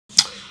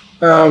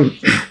Um,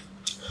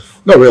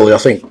 Not really. I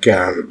think,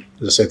 as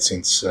I said,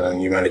 since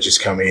new managers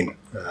come in,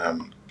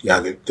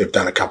 they've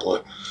done a couple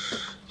of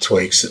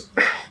tweaks.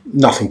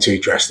 Nothing too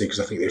drastic because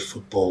I think their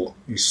football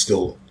is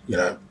still,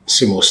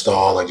 similar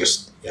style. They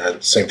just,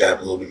 seem to have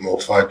a little bit more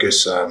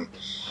focus.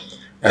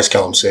 As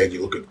Callum said,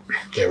 you look at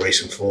their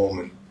recent form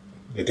and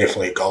they're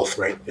definitely a goal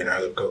threat.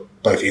 They've got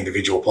both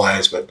individual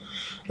players, but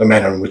the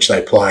manner in which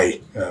they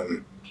play,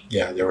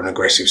 they're an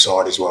aggressive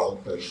side as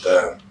well.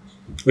 And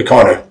we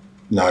kind of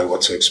know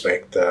what to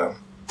expect.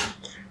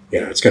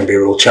 It's going to be a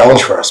real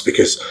challenge for us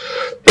because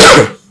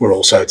we're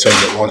also a team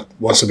that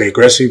wants to be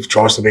aggressive,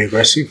 tries to be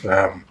aggressive.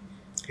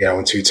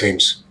 When two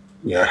teams,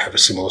 have a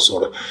similar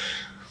sort of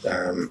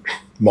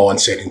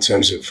mindset in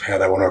terms of how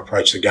they want to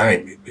approach the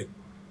game, it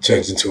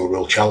turns into a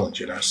real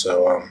challenge.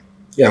 So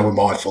we're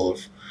mindful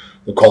of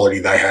the quality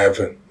they have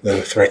and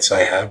the threats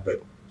they have,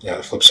 but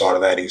the flip side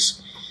of that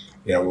is,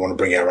 we want to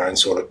bring our own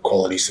sort of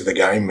qualities to the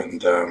game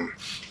and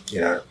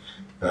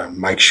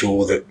make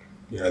sure that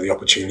the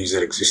opportunities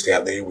that exist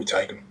out there, we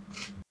take them.